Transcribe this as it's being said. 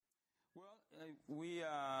tonight we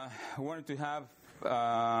wanted to have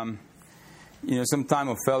some time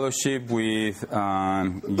of fellowship with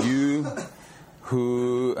you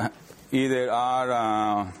who either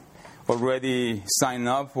are already signed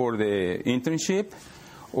up for the internship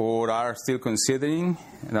or are still considering.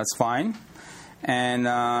 That's fine.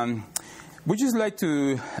 And we just like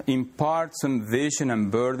to impart some vision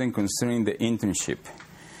and burden concerning the internship.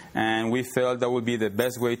 And we felt that would be the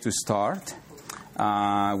best way to start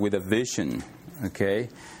with a vision, okay,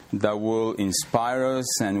 that will inspire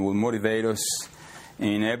us and will motivate us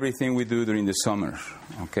in everything we do during the summer,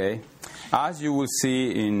 okay? As you will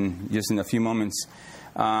see in just in a few moments,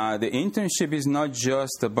 the internship is not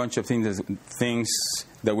just a bunch of things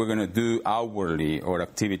that we're going to do outwardly or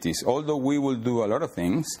activities. Although we will do a lot of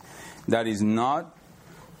things, that is not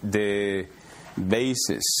the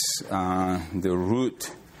basis, the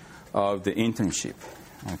root of the internship,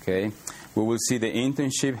 okay? We will see the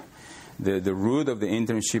internship, the root of the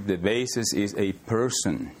internship, the basis is a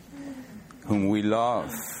person whom we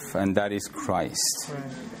love, and that is Christ.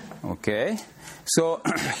 Okay? So,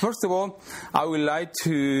 first of all, I would like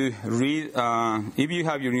to read, if you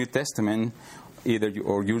have your New Testament,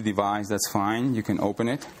 or your device, that's fine, you can open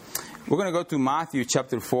it. We're going to go to Matthew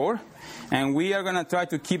chapter 4, and we are going to try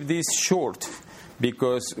to keep this short,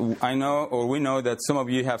 because we know that some of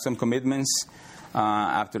you have some commitments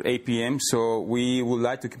after 8 p.m., so we would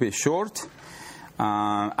like to keep it short.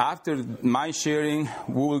 After my sharing,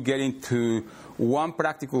 we will get into one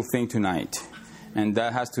practical thing tonight, and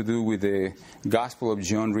that has to do with the Gospel of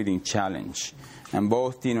John reading challenge. And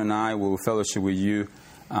both Tino and I will fellowship with you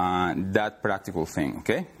that practical thing,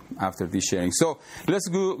 okay, after this sharing. So let's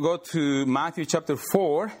go to Matthew chapter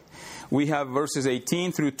 4. We have verses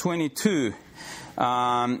 18 through 22.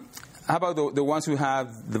 How about the ones who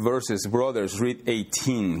have the verses? Brothers, read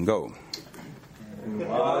 18. Go. And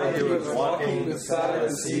while he was walking beside the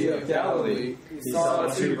Sea of Galilee, he saw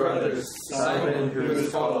two brothers, Simon, who was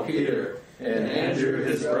called Peter, and Andrew,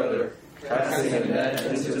 his brother, casting a net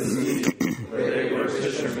into the sea, where they were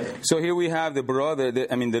fishermen. So here we have the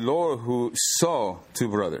Lord who saw two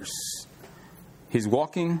brothers. He's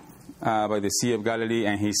walking by the Sea of Galilee,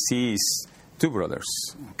 and he sees two brothers.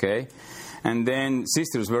 Okay? And then,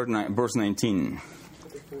 sisters, verse 19.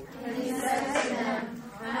 And he said to them,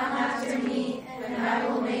 "Come after me, and I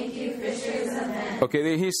will make you fishers of men."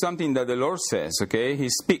 Okay, here's something that the Lord says, okay? He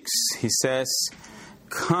speaks. He says,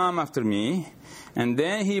 "Come after me." And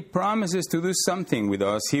then he promises to do something with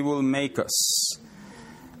us. He will make us.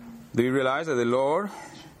 Do you realize that the Lord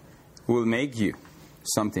will make you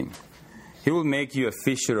something? He will make you a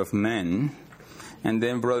fisher of men. And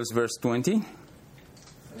then, brothers, verse 20.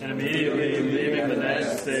 And immediately leaving the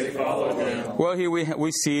nets, they followed him. Well, here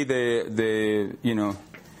we see the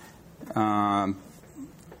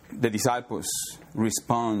disciples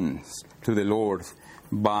respond to the Lord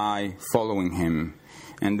by following him.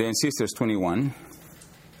 And then, sisters, 21.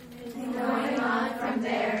 And going on from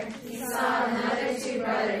there, he saw another two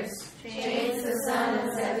brothers, James the son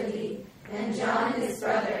of Zebedee, and John his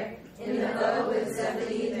brother, in the boat with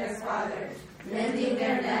Zebedee their father, mending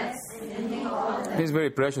their nets. And he called them. This is very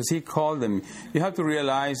precious. He called them. You have to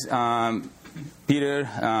realize Peter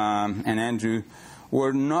and Andrew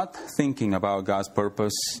were not thinking about God's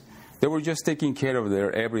purpose. They were just taking care of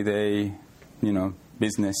their everyday,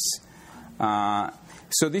 business.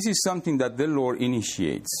 So this is something that the Lord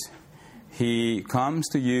initiates. He comes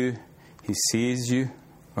to you, he sees you,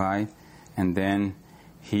 right? And then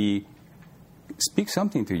he speaks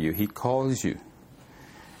something to you. He calls you.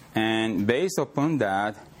 And based upon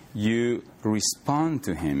that, you respond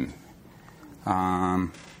to him.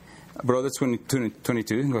 Brother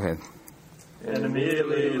 22, go ahead. And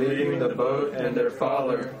immediately leaving the boat and their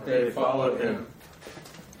father, they followed him.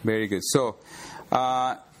 Very good. So,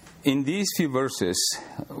 in these few verses,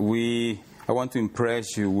 I want to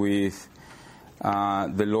impress you with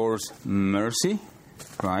the Lord's mercy,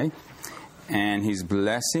 right? And his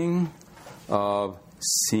blessing of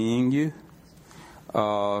seeing you,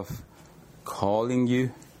 of calling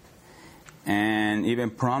you, and even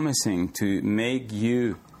promising to make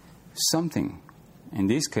you something. In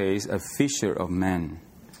this case, a fisher of men,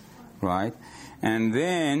 right? And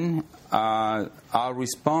then our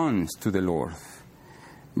response to the Lord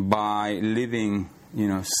by leaving,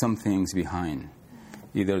 some things behind,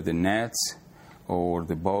 either the nets or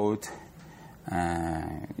the boat.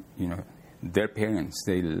 Their parents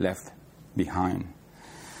they left behind.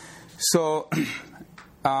 So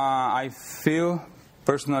I feel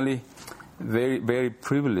personally very, very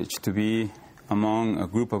privileged to be among a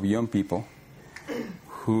group of young people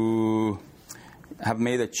who have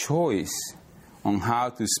made a choice on how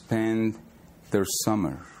to spend their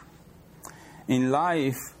summer. In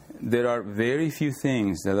life, there are very few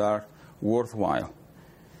things that are worthwhile.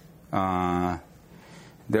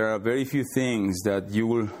 There are very few things that you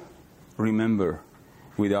will remember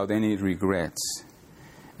without any regrets.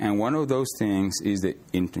 And one of those things is the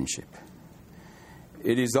internship.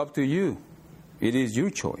 It is up to you. It is your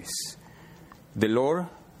choice. The Lord,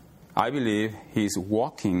 I believe, He's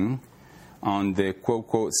walking on the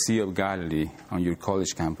quote-unquote Sea of Galilee on your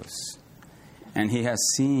college campus. And He has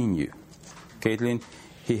seen you. Caitlin,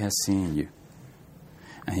 He has seen you.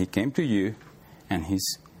 And He came to you, and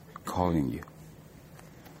He's calling you.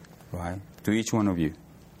 Right? To each one of you.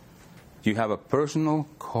 You have a personal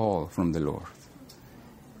call from the Lord.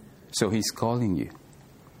 So He's calling you.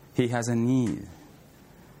 He has a need.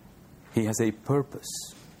 He has a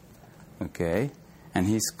purpose. Okay? And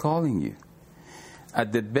He's calling you.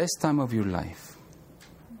 At the best time of your life.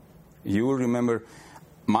 You will remember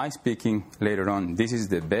my speaking later on. This is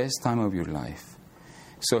the best time of your life.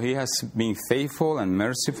 So He has been faithful and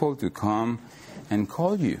merciful to come and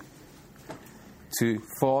call you to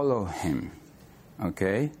follow Him.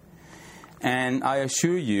 Okay? And I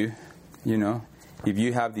assure you, if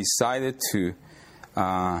you have decided to,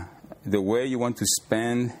 the way you want to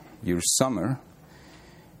spend your summer,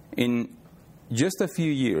 in just a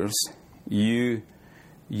few years, you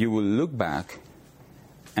will look back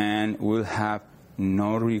and will have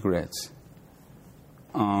no regrets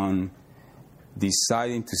on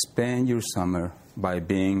deciding to spend your summer by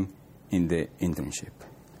being in the internship.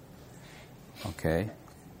 Okay?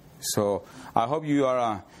 So I hope you are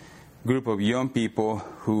a group of young people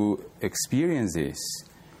who experience this,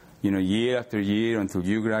 year after year until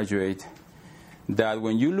you graduate, that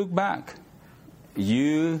when you look back,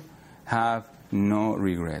 you have no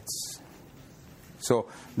regrets. So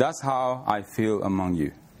that's how I feel among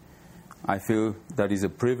you. I feel that is a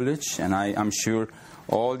privilege, and I'm sure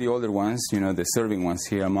all the older ones, the serving ones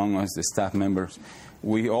here among us, the staff members,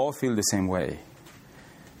 we all feel the same way.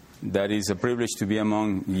 That is a privilege to be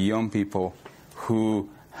among young people who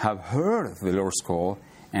have heard the Lord's call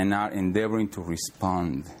and are endeavoring to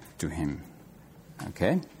respond to Him.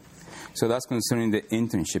 Okay? So that's concerning the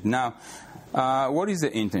internship. Now, what is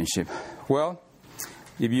the internship? Well,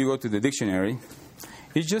 if you go to the dictionary,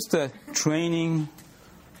 it's just a training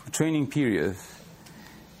period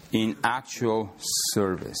in actual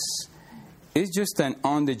service. It's just an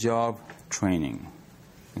on-the-job training.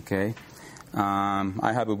 Okay?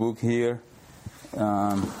 I have a book here.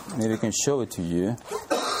 Maybe I can show it to you.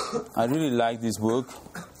 I really like this book.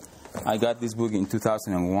 I got this book in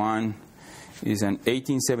 2001. It's an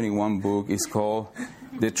 1871 book. It's called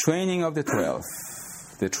The Training of the 12.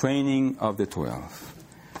 The Training of the 12.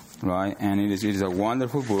 Right? And it is a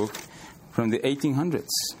wonderful book from the 1800s.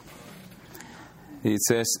 It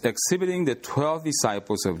says, exhibiting the 12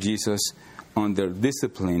 disciples of Jesus on their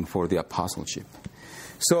discipline for the apostleship.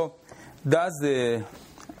 So that's the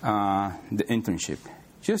internship.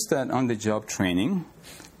 Just that on-the-job training,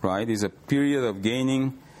 right, is a period of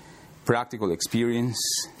gaining practical experience.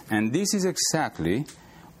 And this is exactly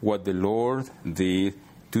what the Lord did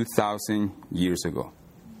 2,000 years ago.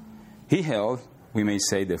 He held, we may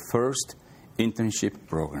say, the first internship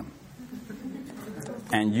program.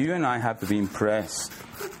 And you and I have to be impressed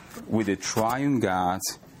with the triune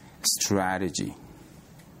God's strategy.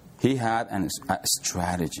 He had a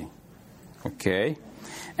strategy. Okay?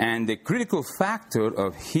 And the critical factor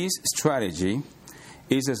of His strategy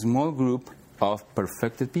is a small group of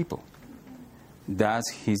perfected people.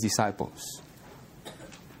 That's His disciples.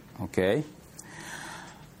 Okay?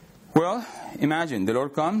 Well, imagine the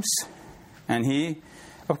Lord comes and He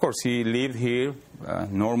lived here,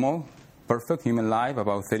 normal, perfect human life,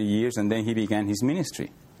 about 30 years, and then He began His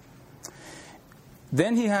ministry.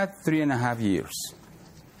 Then He had 3.5 years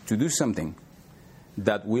to do something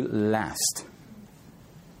that will last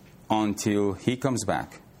until He comes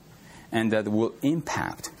back and that will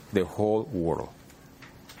impact the whole world.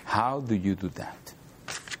 How do you do that?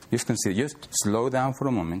 Just slow down for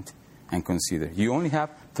a moment and consider. You only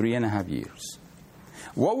have 3.5 years.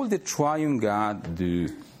 What will the triune God do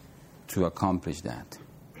to accomplish that?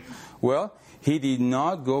 Well, He did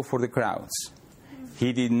not go for the crowds.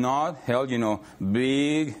 He did not hold,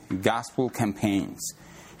 big gospel campaigns.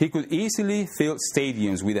 He could easily fill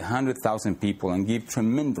stadiums with 100,000 people and give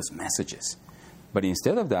tremendous messages. But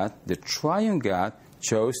instead of that, the triune God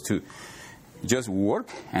chose to just work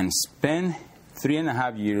and spend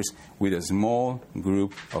 3.5 years with a small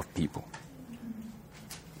group of people.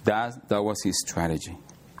 That was His strategy.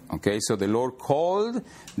 Okay, so the Lord called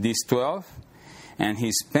these 12, and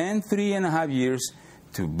He spent 3.5 years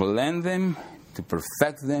to blend them, to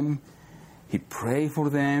perfect them. He prayed for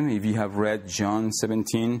them. If you have read John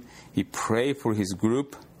 17, he prayed for his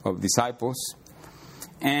group of disciples.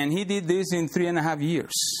 And he did this in 3.5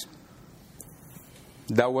 years.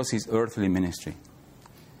 That was his earthly ministry.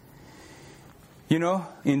 You know,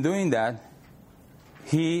 in doing that,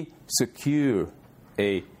 he secured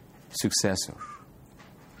a successor.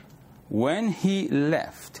 When he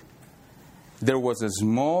left, there was a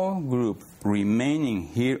small group remaining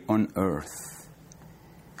here on earth.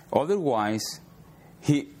 Otherwise,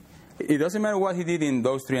 it doesn't matter what he did in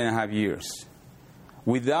those 3.5 years.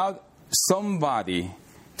 Without somebody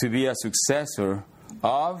to be a successor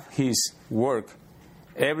of his work,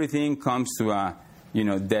 everything comes to a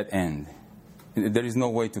dead end. There is no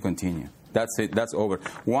way to continue. That's it. That's over.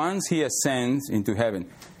 Once he ascends into heaven,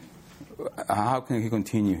 how can he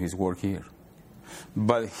continue his work here?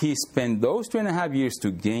 But he spent those 2.5 years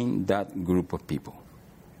to gain that group of people,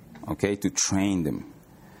 okay, to train them.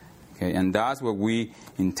 Okay, and that's what we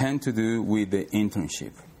intend to do with the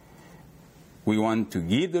internship. We want to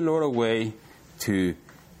give the Lord a way to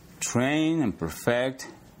train and perfect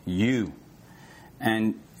you.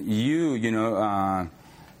 And you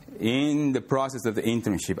in the process of the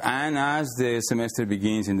internship, and as the semester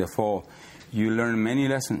begins in the fall, you learn many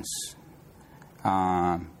lessons.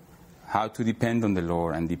 How to depend on the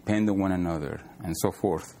Lord and depend on one another and so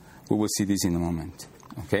forth. We will see this in a moment.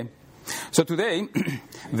 Okay? So today,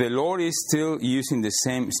 the Lord is still using the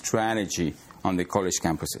same strategy on the college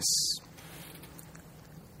campuses.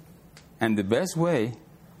 And the best way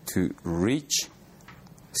to reach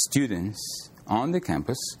students on the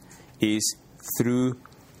campus is through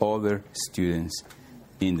other students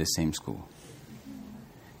in the same school.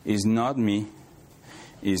 It's not me,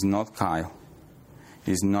 it's not Kyle,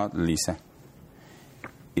 it's not Lisa,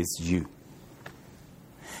 it's you.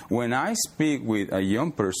 When I speak with a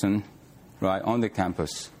young person, right, on the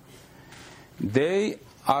campus, they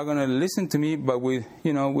are going to listen to me, but with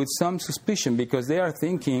some suspicion, because they are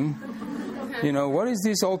thinking, what is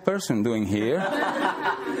this old person doing here?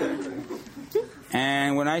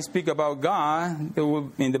 And when I speak about God, they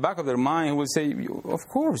will, in the back of their mind, will say, of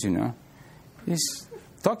course, he's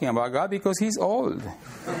talking about God because he's old.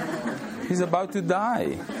 He's about to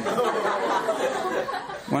die.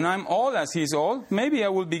 When I'm old as he's old, maybe I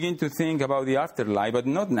will begin to think about the afterlife, but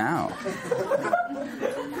not now.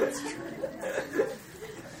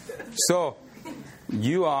 So,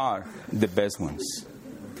 you are the best ones.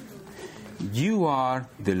 You are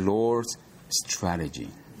the Lord's strategy.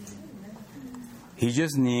 He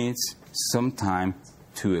just needs some time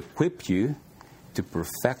to equip you, to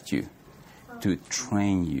perfect you, to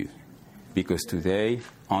train you. Because today,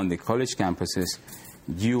 on the college campuses,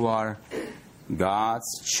 you are God's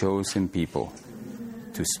chosen people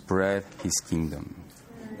to spread His kingdom.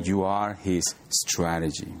 You are His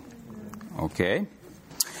strategy. Okay?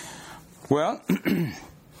 Well,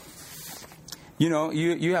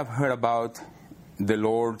 you have heard about the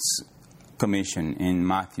Lord's commission in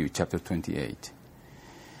Matthew chapter 28.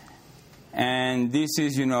 And this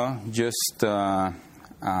is, just go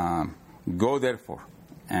therefore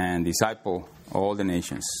and disciple all the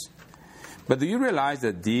nations. But do you realize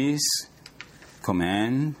that this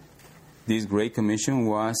command, this great commission,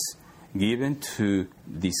 was given to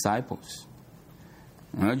disciples?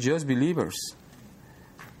 Not just believers,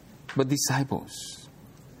 but disciples.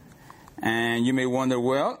 And you may wonder,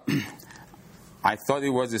 well, I thought it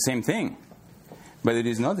was the same thing. But it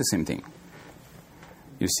is not the same thing.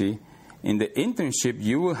 You see, in the internship,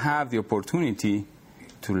 you will have the opportunity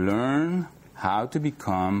to learn how to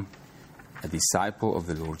become a disciple of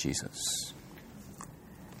the Lord Jesus.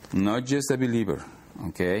 Not just a believer,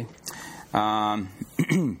 okay?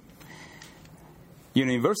 In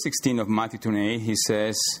verse 16 of Matthew 28, he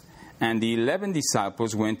says, "And the 11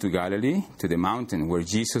 disciples went to Galilee, to the mountain where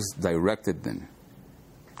Jesus directed them."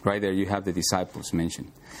 Right there you have the disciples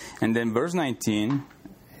mentioned. And then verse 19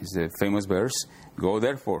 is the famous verse, "Go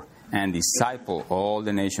therefore and disciple all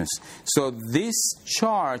the nations." So this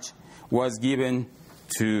charge was given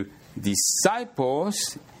to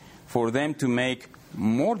disciples for them to make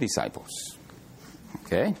more disciples.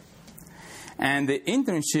 Okay? And the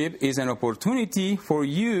internship is an opportunity for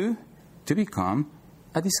you to become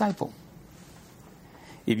a disciple.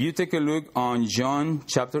 If you take a look on John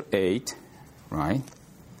chapter 8, right,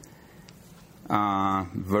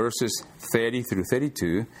 verses 30 through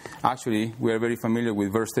 32, actually, we are very familiar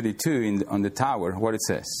with verse 32 on the tower, what it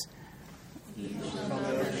says.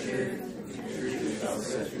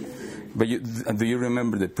 But do you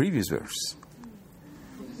remember the previous verse?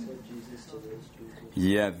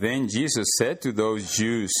 Yeah, then Jesus said to those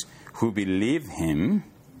Jews who believed him,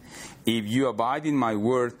 If you abide in my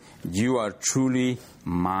word, you are truly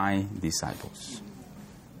my disciples.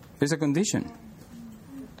 There's a condition.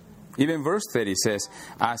 Even verse 30 says,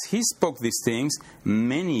 as he spoke these things,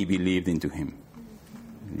 many believed into him.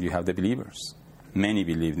 You have the believers. Many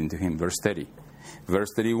believed into him. Verse 30. Verse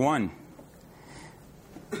 31.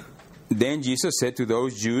 Then Jesus said to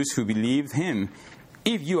those Jews who believed him,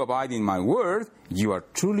 if you abide in my word, you are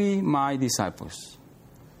truly my disciples.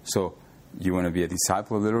 So, you want to be a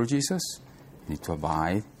disciple of the Lord Jesus? You need to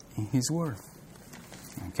abide in his word.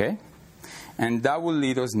 Okay? And that will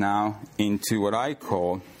lead us now into what I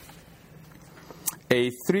call a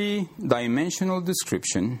three-dimensional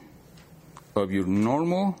description of your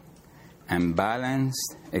normal and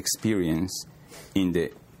balanced experience in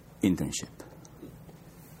the internship.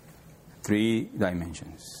 3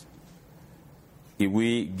 dimensions. If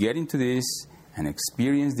we get into this and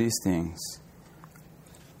experience these things,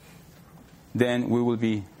 then we will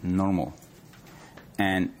be normal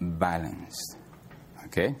and balanced.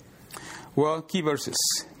 Okay? Well, key verses.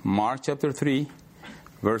 Mark chapter 3,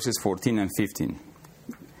 verses 14 and 15.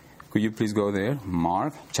 Could you please go there?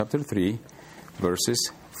 Mark chapter 3,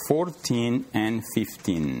 verses 14 and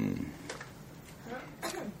 15.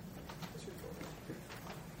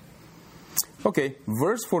 Okay,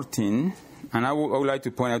 verse 14, and I would like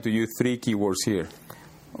to point out to you 3 key words here,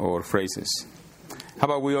 or phrases. How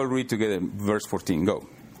about we all read together verse 14? Go.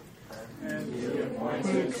 And he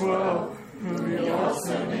appointed 12, whom he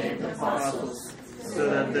also named apostles, so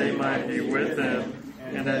that they might be with him,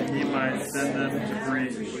 and that he might send them to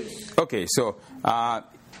preach. Okay, so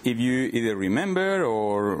if you either remember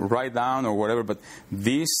or write down or whatever, but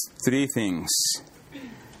these 3 things,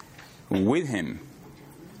 with him,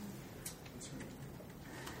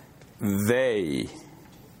 they,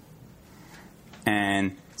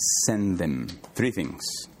 and send them. 3 things.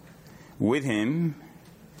 With him,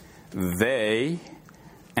 they,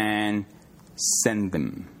 and send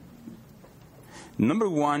them. Number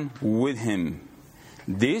 1, with him.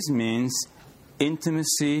 This means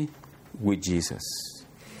intimacy with Jesus.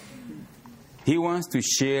 He wants to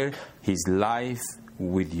share his life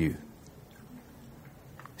with you.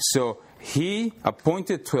 So he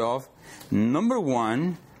appointed 12. Number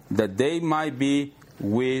 1, that they might be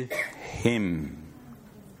with him.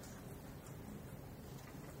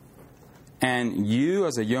 And you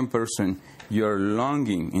as a young person, you're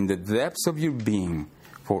longing in the depths of your being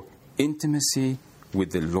for intimacy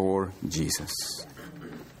with the Lord Jesus.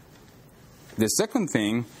 The second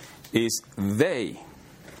thing is they.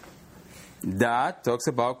 That talks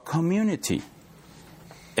about community.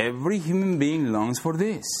 Every human being longs for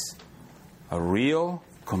this. A real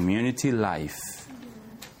community life.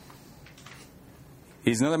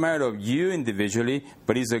 It's not a matter of you individually,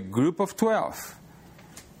 but it's a group of 12.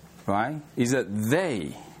 Right? It's a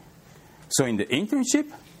they. So in the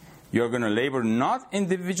internship, you're going to labor not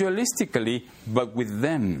individualistically, but with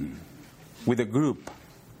them. With a group.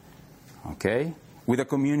 Okay? With a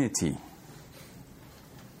community.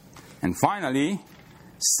 And finally,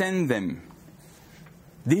 send them.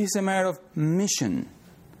 This is a matter of mission.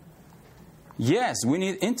 Yes, we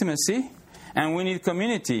need intimacy and we need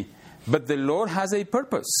community. But the Lord has a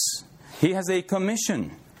purpose. He has a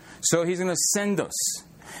commission. So He's going to send us.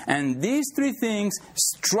 And these 3 things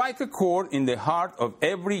strike a chord in the heart of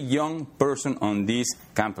every young person on this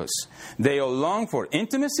campus. They all long for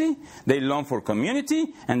intimacy, they long for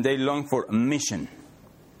community, and they long for a mission.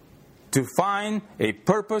 To find a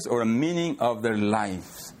purpose or a meaning of their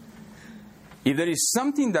lives. If there is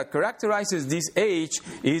something that characterizes this age,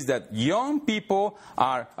 is that young people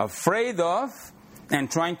are afraid of and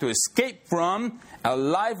trying to escape from a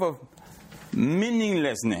life of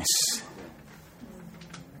meaninglessness.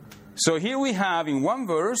 So here we have in one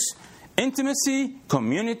verse, intimacy,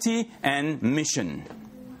 community, and mission.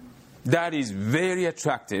 That is very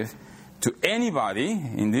attractive to anybody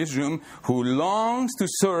in this room who longs to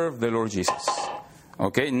serve the Lord Jesus.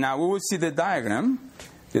 Okay, now we will see the diagram,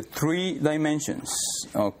 the 3 dimensions.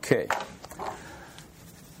 Okay.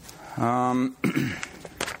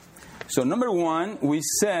 So number 1, we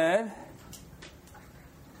said,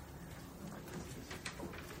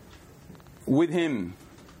 with him,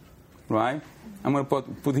 right? I'm going to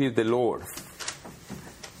put here the Lord.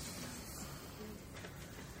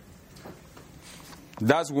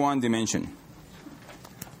 That's one dimension.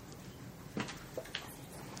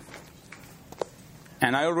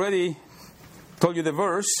 And I already told you the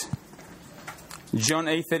verse, John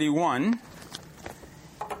 8:31.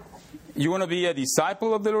 You want to be a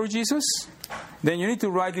disciple of the Lord Jesus? Then you need to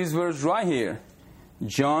write this verse right here.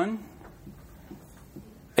 John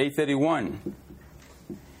 8:31.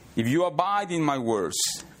 If you abide in my words,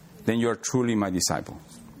 then you are truly my disciple.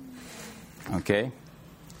 Okay?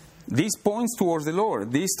 This points towards the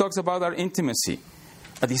Lord. This talks about our intimacy.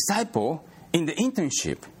 A disciple in the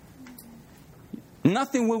internship,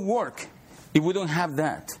 nothing will work if we don't have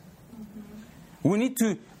that. We need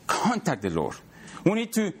to contact the Lord. We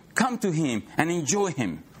need to come to Him and enjoy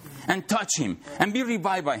Him and touch Him and be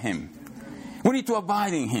revived by Him. We need to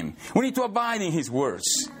abide in Him. We need to abide in His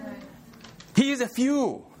words. He is a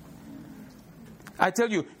fuel. I tell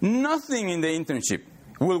you, nothing in the internship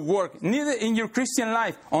will work, neither in your Christian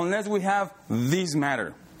life, unless we have this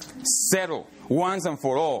matter settled once and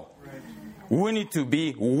for all. We need to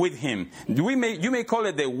be with Him. You may call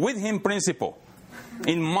it the with Him principle.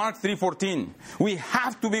 In Mark 3:14, we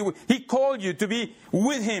have to be. He called you to be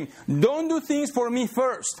with Him. Don't do things for me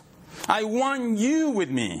first. I want you with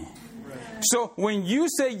me. So when you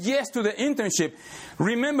say yes to the internship,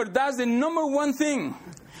 remember that's the number one thing.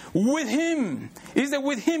 With Him is the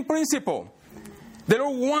with Him principle. The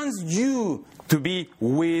Lord wants you to be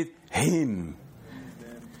with Him,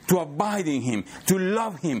 to abide in Him, to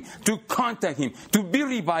love Him, to contact Him, to be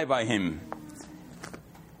revived by Him.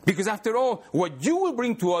 Because after all, what you will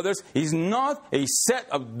bring to others is not a set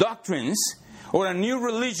of doctrines or a new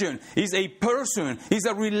religion. It's a person. It's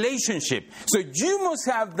a relationship. So you must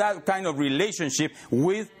have that kind of relationship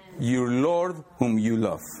with your Lord whom you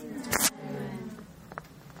love.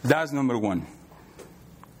 That's number one.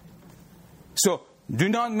 So do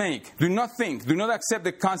not think, do not accept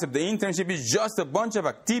the concept. The internship is just a bunch of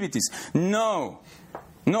activities. No,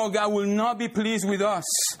 God will not be pleased with us.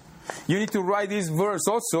 You need to write this verse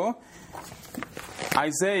also.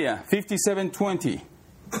 Isaiah 57:20.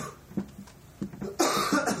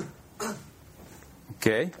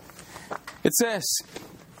 Okay. It says,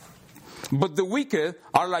 but the wicked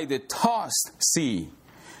are like the tossed sea,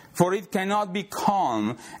 for it cannot be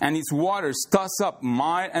calm, and its waters toss up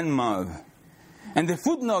mire and mud. And the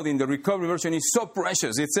footnote in the recovery version is so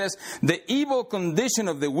precious. It says, the evil condition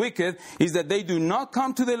of the wicked is that they do not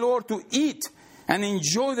come to the Lord to eat and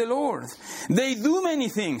enjoy the Lord. They do many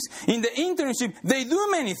things. In the internship, they do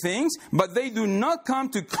many things, but they do not come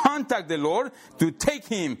to contact the Lord, to take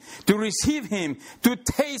Him, to receive Him, to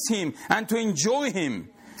taste Him, and to enjoy Him.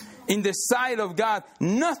 In the sight of God,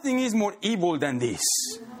 nothing is more evil than this.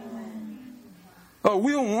 Oh,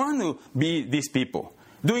 we don't want to be these people,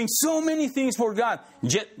 doing so many things for God,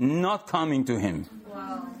 yet not coming to Him.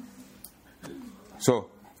 Wow. So,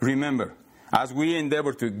 remember, as we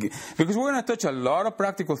endeavor to, because we're going to touch a lot of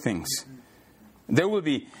practical things. There will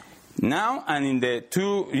be now and in the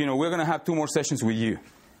we're going to have 2 more sessions with you.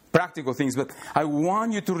 Practical things, but I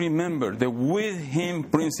want you to remember the with Him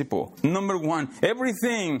principle. Number one,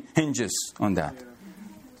 everything hinges on that.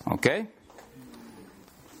 Okay?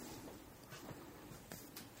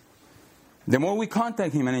 The more we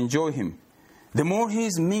contact Him and enjoy Him, the more He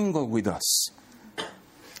is mingled with us.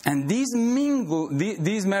 And this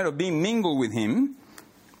matter of being mingled with Him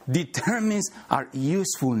determines our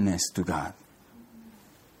usefulness to God.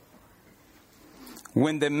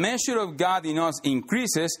 When the measure of God in us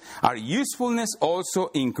increases, our usefulness also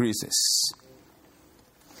increases.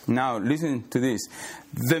 Now, listen to this.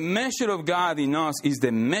 The measure of God in us is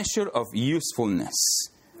the measure of usefulness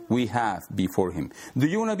we have before Him. Do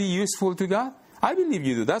you want to be useful to God? I believe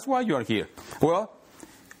you do. That's why you are here. Well,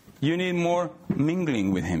 you need more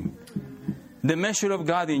mingling with Him. The measure of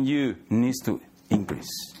God in you needs to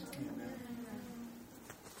increase.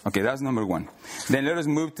 Okay, that's number one. Then let us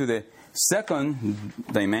move to the second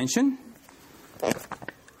dimension.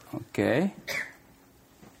 Okay.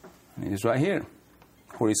 It's right here,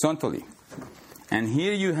 horizontally. And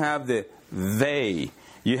here you have the they.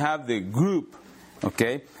 You have the group.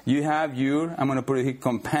 Okay. You have your, I'm going to put it here,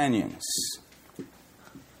 companions.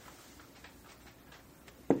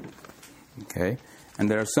 Okay. And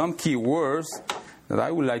there are some key words that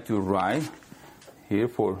I would like to write here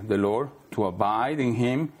for the Lord, to abide in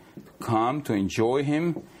Him, to come, to enjoy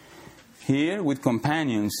Him. Here with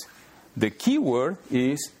companions, the key word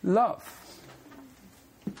is love.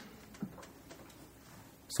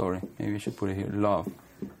 Sorry, maybe I should put it here, love.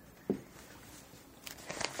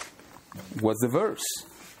 What's the verse?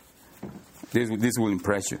 This will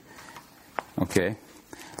impress you. Okay.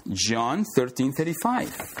 John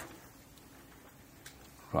 13:35.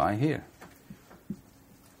 Right here.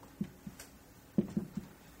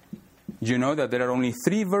 You know that there are only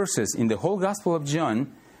 3 verses in the whole Gospel of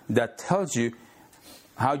John that tells you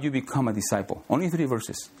how you become a disciple. Only 3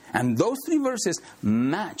 verses. And those 3 verses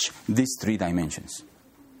match these 3 dimensions.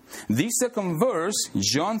 This second verse,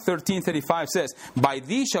 John 13:35 says, by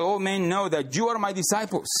these shall all men know that you are my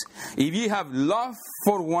disciples, if you have love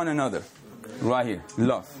for one another. Right here,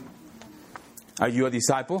 love. Are you a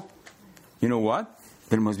disciple? You know what?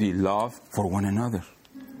 There must be love for one another.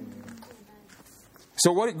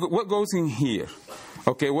 So what goes in here?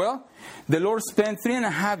 Okay, well, the Lord spent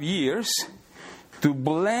 3.5 years to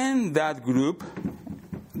blend that group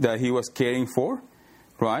that He was caring for,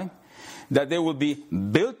 right? That they will be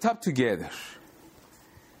built up together.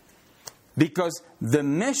 Because the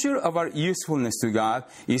measure of our usefulness to God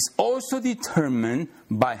is also determined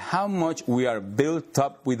by how much we are built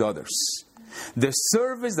up with others. The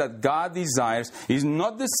service that God desires is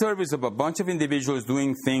not the service of a bunch of individuals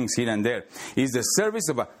doing things here and there. It's the service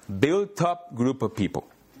of a built-up group of people.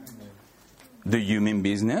 Do you mean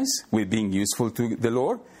business with being useful to the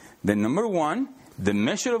Lord? Then number one, the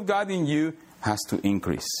measure of God in you has to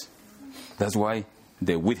increase. That's why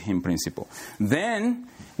the with Him principle. Then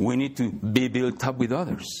we need to be built up with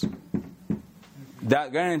others.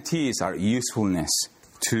 That guarantees our usefulness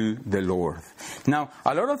to the Lord. Now,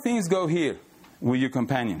 a lot of things go here with your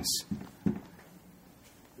companions.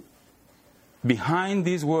 Behind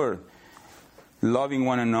this word, loving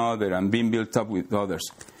one another and being built up with others,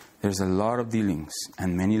 there's a lot of dealings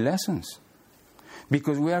and many lessons.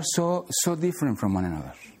 Because we are so different from one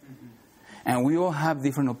another. And we all have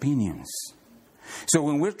different opinions. So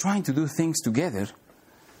when we're trying to do things together,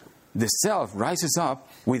 the self rises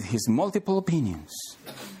up with his multiple opinions.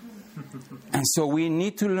 And so we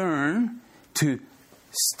need to learn to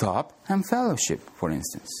stop and fellowship, for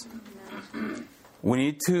instance. We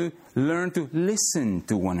need to learn to listen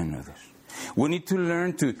to one another. We need to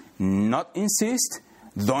learn to not insist,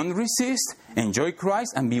 don't resist, enjoy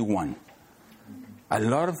Christ, and be one. A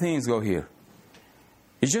lot of things go here.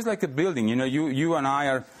 It's just like a building. You know, you and I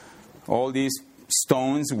are all these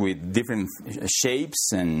stones with different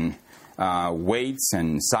shapes and weights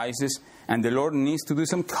and sizes. And the Lord needs to do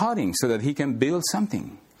some cutting so that He can build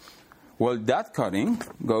something. Well, that cutting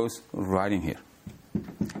goes right in here.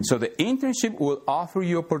 So the internship will offer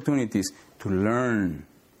you opportunities to learn,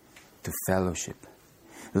 to fellowship.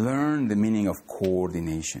 Learn the meaning of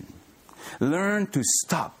coordination. Learn to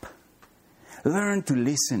stop. Learn to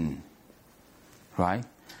listen. Right?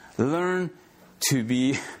 Learn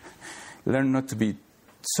not to be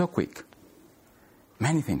so quick.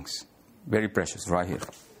 Many things. Very precious right here.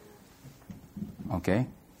 Okay?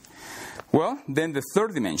 Well, then the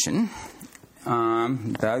third dimension,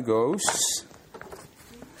 that goes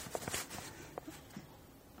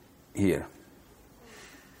here.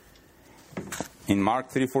 In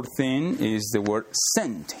Mark 3:14 is the word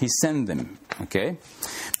sent. He sent them. Okay?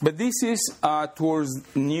 But this is towards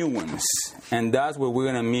new ones. And that's where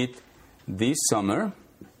we're going to meet this summer.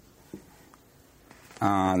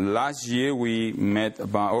 Last year we met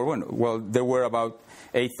there were about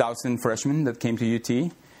 8,000 freshmen that came to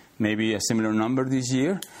UT. Maybe a similar number this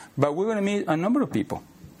year. But we're going to meet a number of people.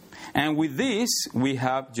 And with this, we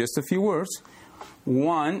have just a few words.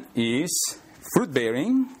 One is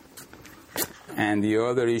fruit-bearing, and the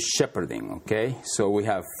other is shepherding. Okay? So we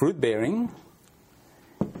have fruit-bearing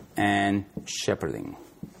and shepherding.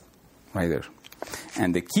 Right there.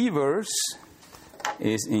 And the key verse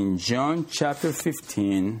is in John chapter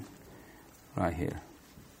 15, right here.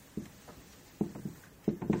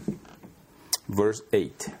 Verse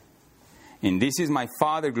 8. And this is my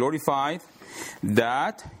Father glorified,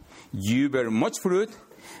 that you bear much fruit,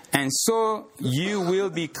 and so you will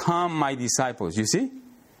become my disciples. You see?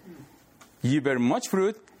 You bear much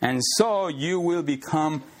fruit, and so you will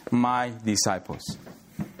become my disciples.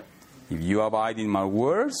 If you abide in my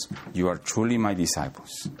words, you are truly my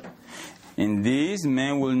disciples. And these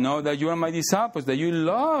men will know that you are my disciples, that you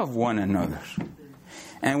love one another.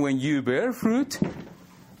 And when you bear fruit,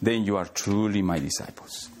 then you are truly my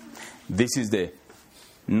disciples. This is the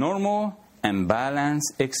normal and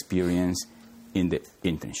balanced experience in the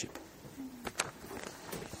internship.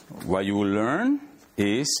 What you will learn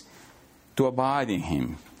is to abide in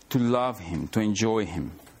Him, to love Him, to enjoy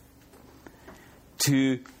Him,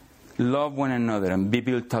 to love one another and be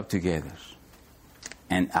built up together.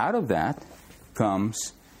 And out of that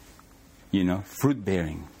comes, fruit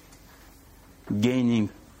bearing, gaining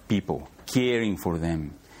people, caring for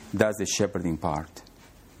them. That's the shepherding part.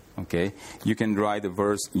 Okay? You can write the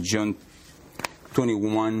verse John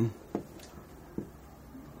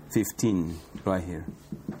 21:15 right here.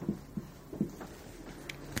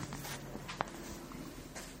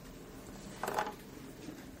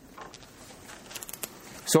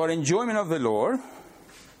 So our enjoyment of the Lord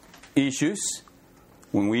issues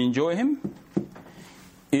when we enjoy Him,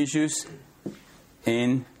 issues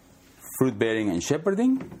in fruit bearing and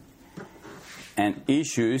shepherding, and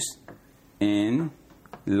issues in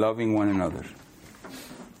loving one another.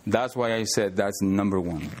 That's why I said that's number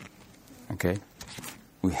one. Okay?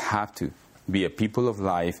 We have to be a people of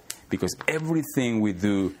life because everything we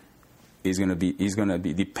do is going to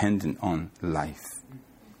be dependent on life.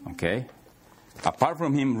 Okay? Apart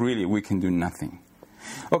from Him, really, we can do nothing.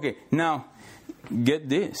 Okay, now, get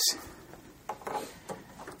this.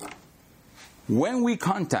 When we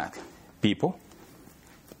contact people,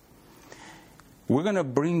 we're going to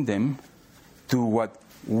bring them to what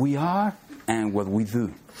we are and what we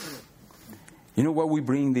do. You know what we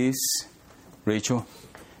bring this, Rachel?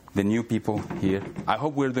 The new people here. I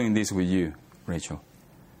hope we're doing this with you, Rachel.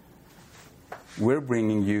 We're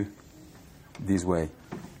bringing you this way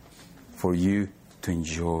for you to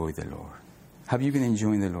enjoy the Lord. Have you been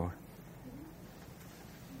enjoying the Lord?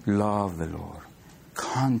 Love the Lord.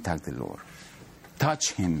 Contact the Lord.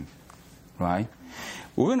 Touch Him. Right?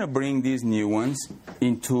 We're going to bring these new ones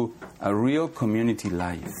into a real community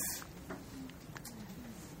life.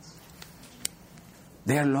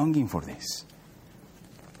 They are longing for this.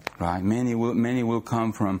 Right? Many will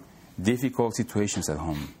come from difficult situations at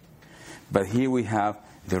home. But here we have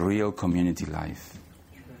the real community life,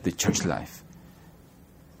 the church life,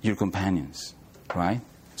 your companions, right?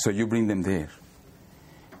 So you bring them there.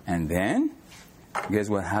 And then, guess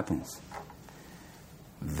what happens?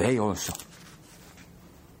 They also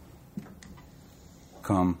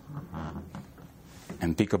come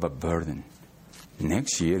and pick up a burden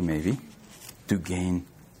next year, maybe, to gain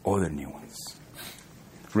other new ones.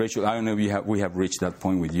 Rachel, I don't know if we have reached that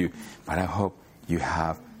point with you, but I hope you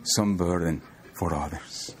have some burden for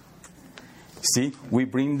others. See, we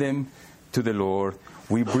bring them to the Lord.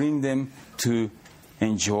 We bring them to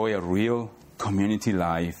enjoy a real community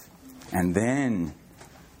life. And then,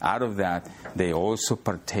 out of that, they also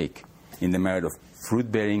partake in the merit of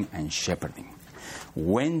fruit-bearing and shepherding.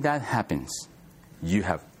 When that happens, you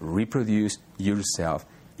have reproduced yourself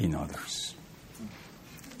in others.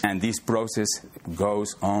 And this process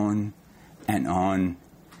goes on and on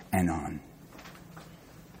and on.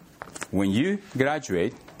 When you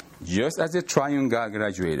graduate, just as the triune God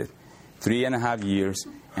graduated, 3.5 years,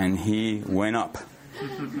 and he went up.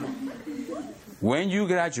 When you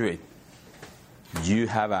graduate, you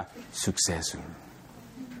have a successor.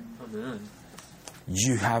 Amen.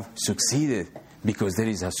 You have succeeded because there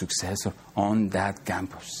is a successor on that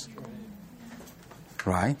campus.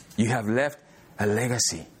 Right? You have left a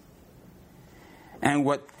legacy. And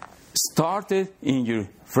what started in your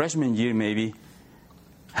freshman year, maybe,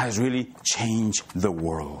 has really changed the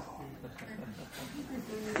world.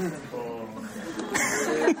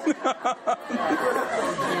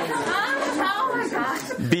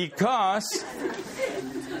 Because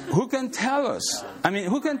who can tell us? I mean,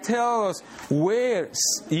 who can tell us where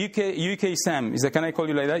UK Sam, can I call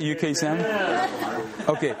you like that? UK Sam?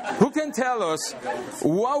 Okay. Who can tell us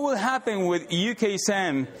what will happen with UK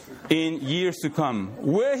Sam in years to come?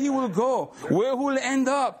 Where he will go? Where he will end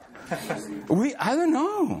up? I don't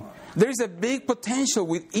know. There is a big potential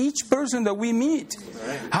with each person that we meet.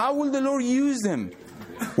 How will the Lord use them?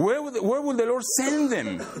 Where will the Lord send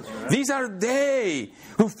them? These are they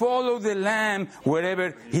who follow the Lamb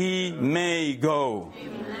wherever He may go.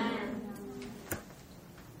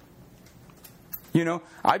 You know,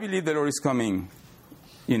 I believe the Lord is coming,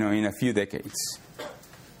 in a few decades.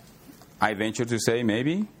 I venture to say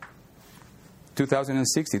maybe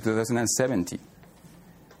 2060, 2070.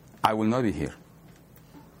 I will not be here.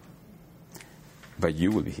 But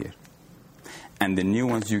you will be here. And the new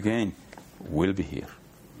ones you gain will be here.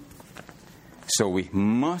 So we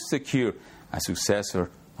must secure a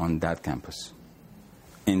successor on that campus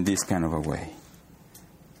in this kind of a way.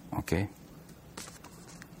 Okay?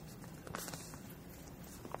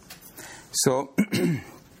 So, I'd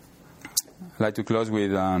like to close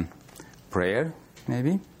with prayer,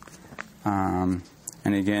 maybe. And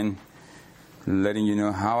again, letting you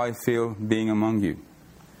know how I feel being among you.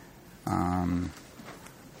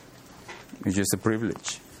 It's just a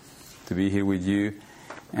privilege to be here with you.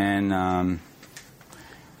 And,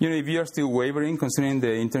 if you are still wavering concerning the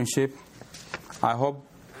internship, I hope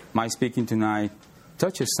my speaking tonight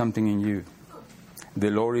touches something in you. The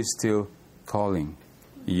Lord is still calling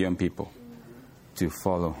young people to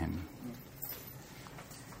follow Him.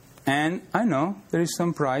 And I know there is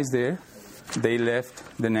some price there. They left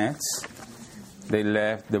the nets. They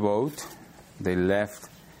left the boat. They left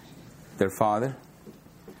their father.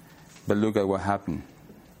 But look at what happened.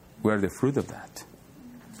 We're the fruit of that.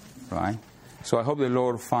 Right? So I hope the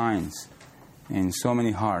Lord finds in so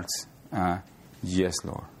many hearts, yes,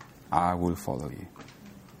 Lord, I will follow you.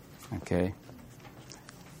 Okay?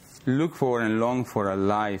 Look for and long for a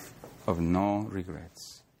life of no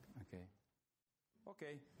regrets.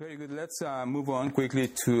 Okay? Very good. Let's move on quickly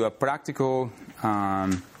to a practical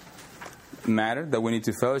matter that we need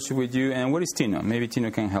to fellowship with you. And what is Tino? Maybe Tino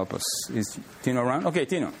can help us. Is Tino around? Okay,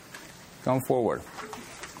 Tino, come forward.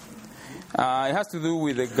 It has to do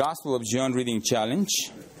with the Gospel of John reading challenge.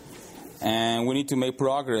 And we need to make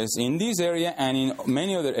progress in this area and in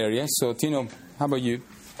many other areas. So, Tino, how about you?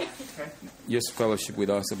 Just fellowship with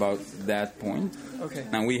us about that point. Okay.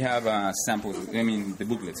 And we have samples, the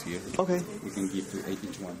booklets here. Okay. We can give to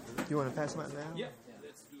each one. You want to pass them out now? Yeah,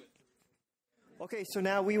 let's do it. Okay, so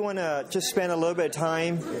now we want to just spend a little bit of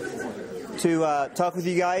time to talk with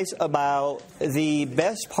you guys about the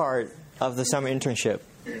best part of the summer internship.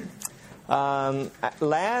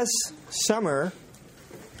 Last summer,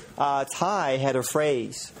 Ty had a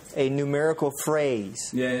phrase, a numerical phrase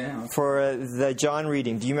for the John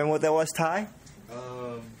reading. Do you remember what that was, Ty?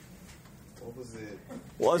 What was it?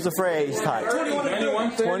 What was the phrase, Ty?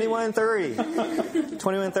 21 and 30.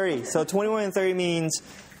 21 and 30. So 21 and 30 means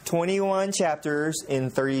 21 chapters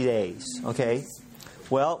in 30 days. Okay?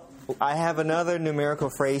 Well, I have another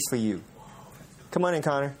numerical phrase for you. Come on in,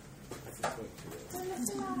 Connor.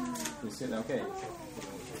 Okay.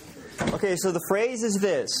 Okay, so the phrase is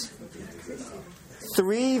this.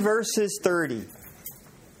 3 verses 30.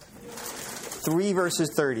 3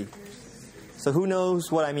 verses 30. So who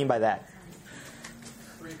knows what I mean by that?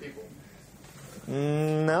 3 people.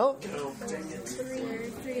 No.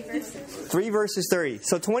 3 verses 30.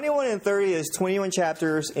 So 21 and 30 is 21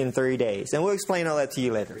 chapters in 30 days. And we'll explain all that to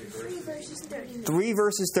you later. 3 verses 30. 3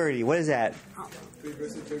 verses 30. What is that? 3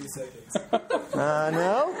 verses 30 seconds.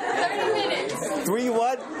 No? 30 minutes. 3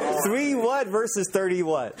 what? 3 what versus 30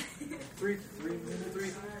 what? 3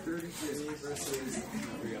 versus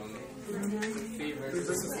 3 only. 3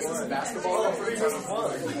 versus 1. Basketball. 3 versus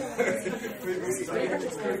 1. 3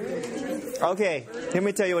 versus 3. Okay, let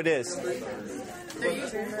me tell you what it is.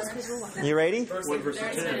 You ready? 1 versus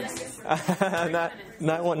 10.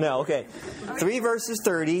 not one. No. Okay. 3 verses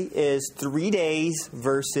 30 is 3 days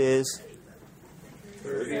versus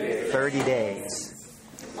 30 days.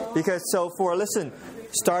 Because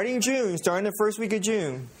starting the first week of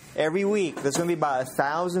June, every week there's going to be about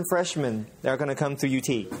 1,000 freshmen that are going to come through UT,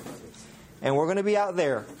 and we're going to be out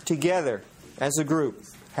there together as a group,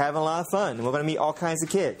 having a lot of fun. And we're going to meet all kinds of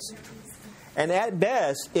kids. And at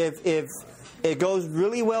best, if it goes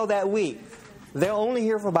really well that week, they're only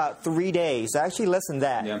here for about 3 days. Actually, less than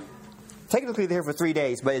that. Yeah. Technically, they're here for 3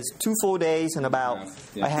 days, but it's 2 full days and about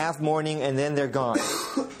a half morning, and then they're gone.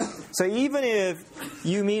 So even if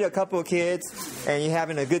you meet a couple of kids and you're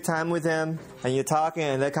having a good time with them, and you're talking,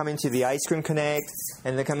 and they're coming to the Ice Cream Connect,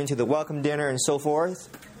 and they're coming to the welcome dinner, and so forth,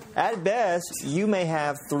 at best, you may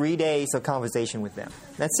have 3 days of conversation with them.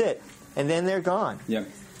 That's it. And then they're gone. Yeah.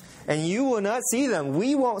 And you will not see them.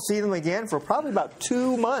 We won't see them again for probably about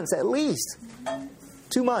 2 months at least.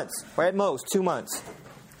 2 months, or at most 2 months.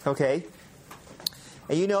 Okay?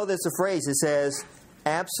 And you know there's a phrase that says,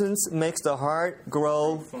 absence makes the heart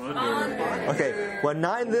grow fonder. Okay, well,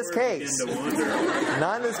 not in this case.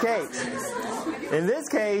 Not in this case. In this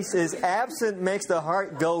case, is absent makes the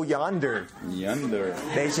heart go yonder. Yonder.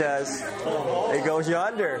 It goes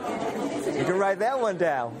yonder. You can write that one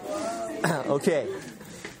down. Okay.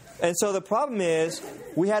 And so the problem is,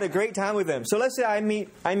 we had a great time with them. So let's say I meet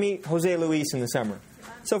Jose Luis in the summer.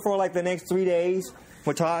 So for like the next 3 days,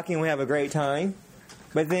 we're talking, we have a great time.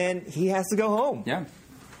 But then he has to go home. Yeah.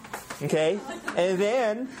 Okay? And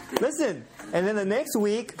then, listen, and then the next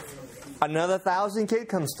week, another 1,000 kid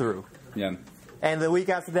comes through. Yeah. And the week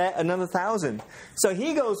after that, another 1,000. So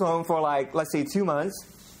he goes home for like, let's say 2 months.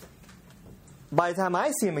 By the time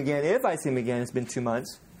I see him again, if I see him again, it's been 2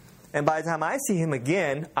 months. And by the time I see him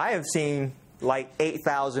again, I have seen like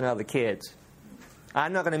 8,000 other kids.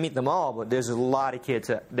 I'm not going to meet them all, but there's a lot of kids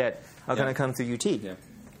that are going to come through UT. Yeah.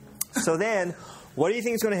 So then, what do you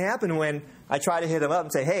think is going to happen when I try to hit him up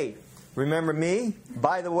and say, hey, remember me?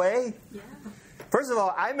 By the way? Yeah. First of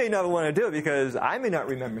all, I may not want to do it because I may not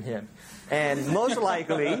remember him. And most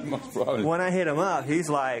likely, when I hit him up, he's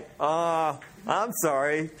like, I'm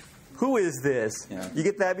sorry. Who is this? Yeah. You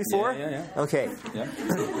get that before? Yeah. Okay. Yeah.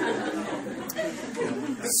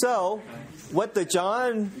 So, what the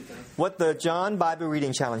John Bible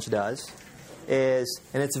Reading Challenge does is,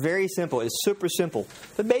 and it's very simple, it's super simple.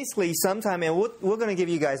 But basically, sometime, and we're going to give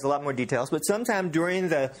you guys a lot more details, but sometime during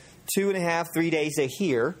the 2.5, 3 days they're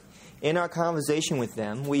here, in our conversation with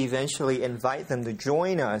them, we eventually invite them to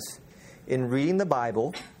join us in reading the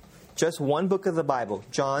Bible, just one book of the Bible,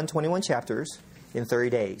 John 21 chapters, in 30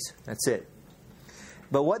 days. That's it.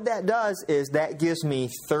 But what that does is that gives me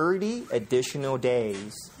 30 additional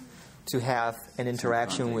days to have an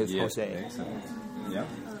interaction with Jose. Excellent. Yeah.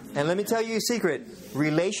 And let me tell you a secret.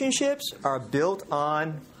 Relationships are built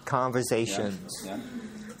on conversations. Yeah.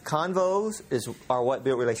 Convos are what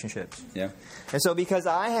build relationships. Yeah. And so because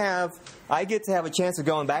I get to have a chance of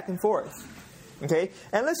going back and forth. Okay?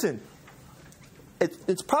 And listen,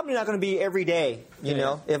 it's probably not going to be every day, you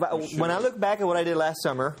know. When I look back at what I did last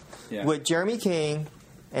summer with Jeremy King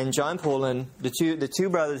and John Pullen, the two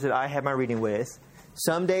brothers that I had my reading with,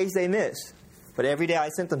 some days they miss. But every day I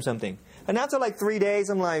sent them something. And after like 3 days,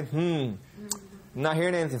 I'm like, I'm not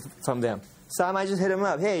hearing anything from them. So I might just hit them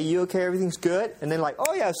up. Hey, you okay? Everything's good? And then like,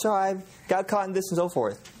 oh yeah, so I got caught in this and so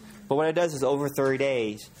forth. But what it does is over 30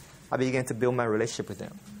 days, I begin to build my relationship with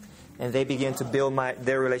them. And they begin to build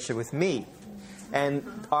their relationship with me. And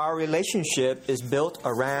our relationship is built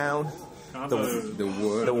around the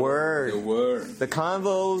Word. The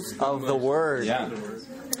convos of the Word. Yeah.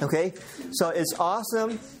 Okay? So it's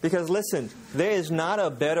awesome because, listen, there is not a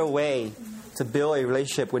better way to build a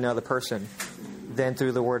relationship with another person than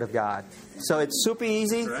through the Word of God. So it's super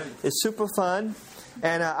easy. Right. It's super fun.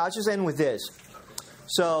 And I'll just end with this.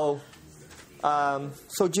 So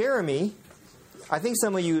Jeremy, I think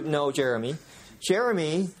some of you know Jeremy.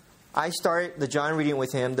 Jeremy, I started the John reading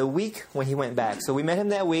with him the week when he went back. So we met him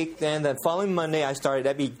that week. Then the following Monday I started.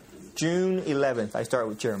 That'd be June 11th. I started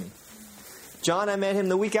with Jeremy. John, I met him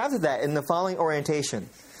the week after that in the following orientation.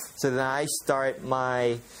 So then I start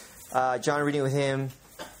my John reading with him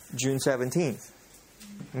June 17th.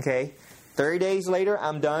 Okay? 30 days later,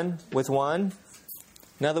 I'm done with one.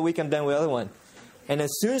 Another week, I'm done with the other one. And as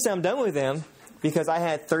soon as I'm done with them, because I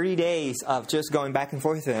had 30 days of just going back and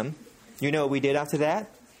forth with them, you know what we did after that?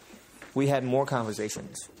 We had more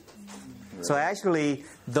conversations. So actually,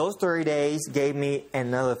 those 30 days gave me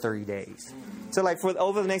another 30 days. So like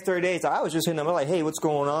over the next 30 days, I was just hitting them like, hey, what's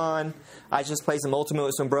going on? I just played some Ultimate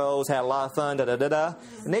with some bros, had a lot of fun, da-da-da-da.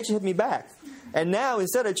 And they just hit me back. And now,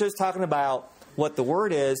 instead of just talking about what the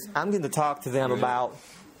Word is, I'm going to talk to them about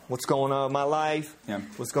what's going on in my life,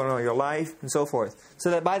 what's going on in your life, and so forth.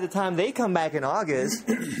 So that by the time they come back in August,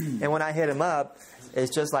 and when I hit them up,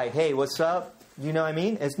 it's just like, hey, what's up? You know what I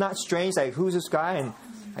mean? It's not strange, like, who's this guy? And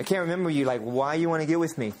I can't remember you, like, why you want to get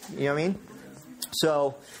with me? You know what I mean?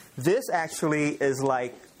 So this actually is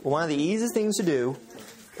like one of the easiest things to do.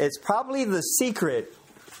 It's probably the secret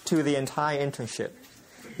to the entire internship.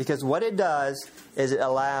 Because what it does is it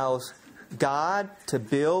allows God to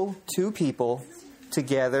build two people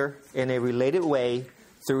together in a related way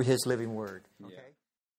through His living Word.